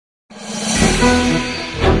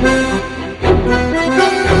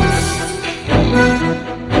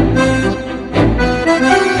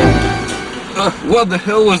What the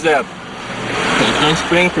hell was that? The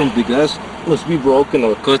handspring from the gas must be broken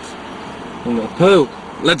or cut. Oh,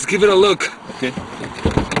 let's give it a look. Okay.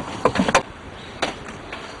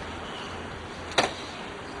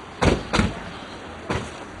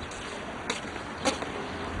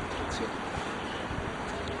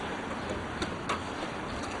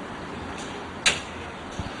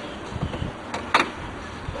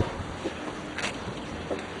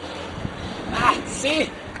 See?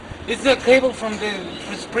 It's the cable from the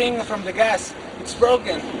spring from the gas. It's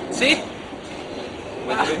broken. See?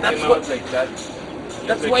 That's what, like that.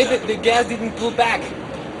 That's why the gas didn't pull back.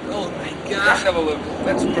 Oh my god. Let's have a look.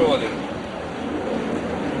 Let's probe a little.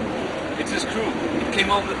 It's a screw. It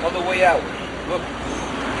came all the way out. Look.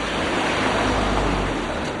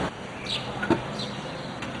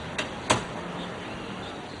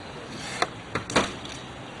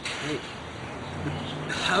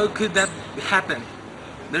 How could that happen?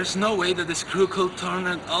 There's no way that the screw could turn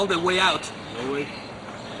it all the way out. No way.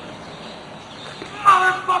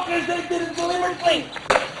 Motherfuckers, they did it deliberately!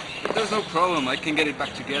 There's no problem. I can get it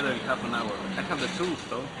back together in half an hour. I have the tools,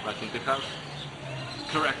 though, back in the house.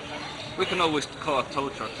 Correct. We can always call a tow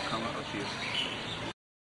truck to come out here.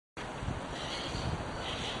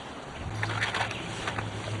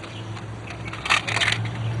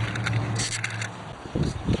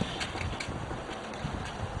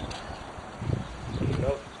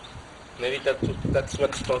 No, maybe that's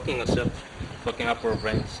what's fucking us up. Fucking up our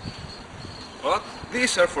brains. But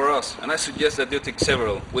these are for us, and I suggest that you take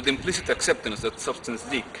several, with implicit acceptance that substance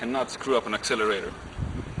D cannot screw up an accelerator.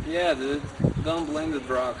 Yeah, dude. Don't blame the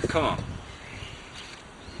drug. Come on.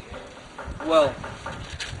 Well,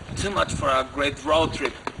 too much for a great road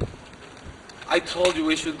trip. I told you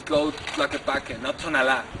we should go Tlaquepaque, not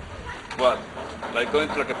Tonalá. What? Like going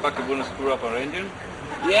to Tlaquepaque wouldn't screw up our engine?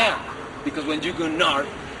 Yeah, because when you go north,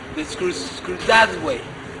 the screws screw that way.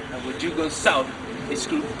 And when you go south, they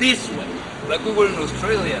screw this way. Like we were in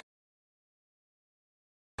Australia.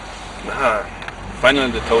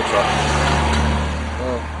 Finally the tow truck.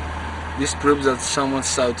 Well, this proves that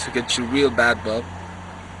someone's out to get you real bad, Bob.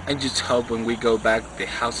 I just hope when we go back, the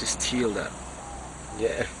house is still there.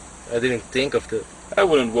 Yeah, I didn't think of that. I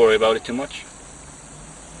wouldn't worry about it too much.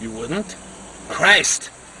 You wouldn't? Christ!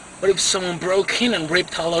 What if someone broke in and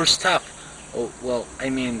ripped all our stuff? Oh, well, I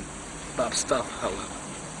mean, Bob's stuff, however.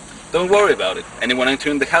 Don't worry about it. Anyone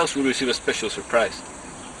entering the house will receive a special surprise.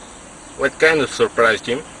 What kind of surprise,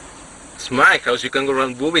 Jim? It's my house. You can go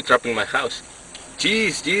around booby-trapping my house.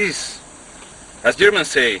 Jeez. As Germans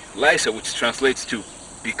say, Lisa, which translates to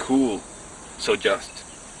be cool. So just.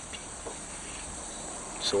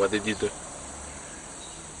 So what did you do?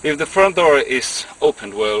 If the front door is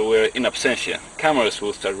opened while we're in absentia, cameras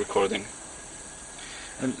will start recording.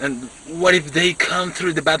 And what if they come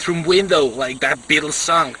through the bathroom window, like that Beatles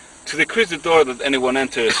song? To decrease the door that anyone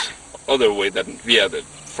enters other way than via the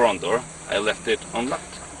front door, I left it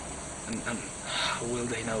unlocked. And how will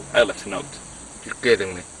they know? I left a note. You're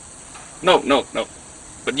kidding me. No.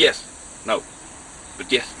 But yes. No.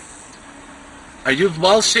 But yes. Are you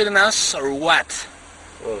bullshitting us or what?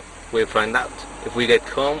 Well, we'll find out. If we get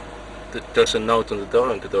home, there's a note on the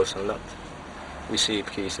door and the door's unlocked. We see if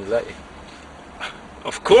he's in lying.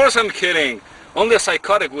 Of course I'm kidding. Only a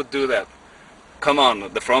psychotic would do that. Come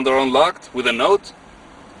on, the front door unlocked with a note.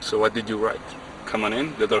 So what did you write? Come on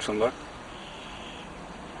in, the door's unlocked.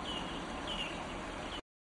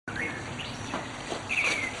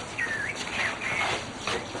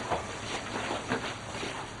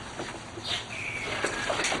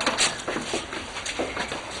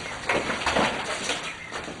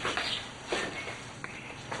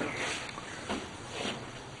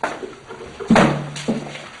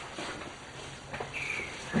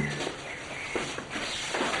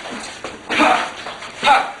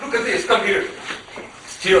 Look at this, come here.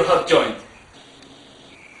 Steel hot joint.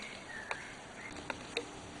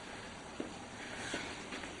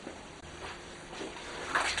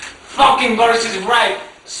 Fucking Boris is right.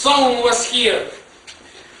 Someone was here.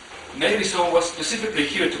 Maybe someone was specifically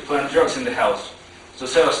here to plant drugs in the house. So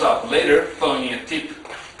set us up. Later, following a tip.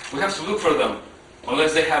 We have to look for them.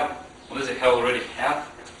 Unless they already have.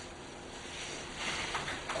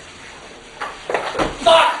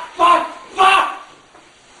 Fuck!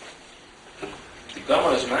 The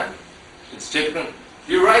cameras, man. It's checking.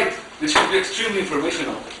 You're right. This should be extremely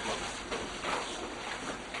informational.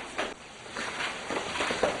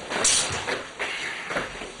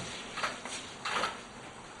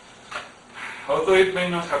 Although it may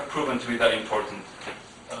not have proven to be that important.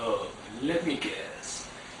 Let me guess.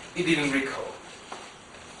 He didn't recall.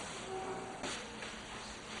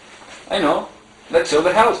 I know. Let's sell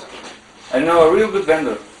the house. I know a real good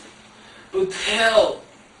vendor. But hell,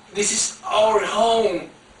 this is our home.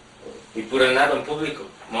 We put an ad on Publico.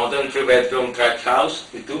 Modern 3-bedroom tract house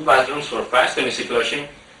with 2 bathrooms for fast and easy flushing.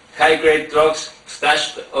 High-grade drugs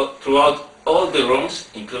stashed throughout all the rooms,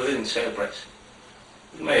 included in sale price.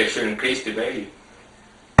 It may actually increase the value.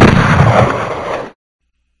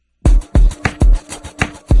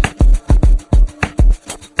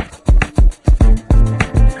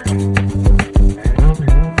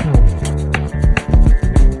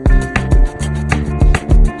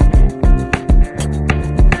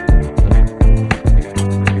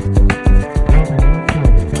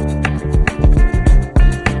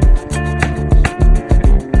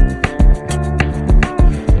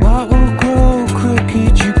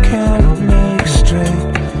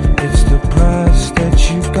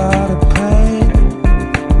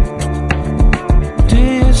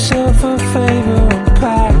 a favor.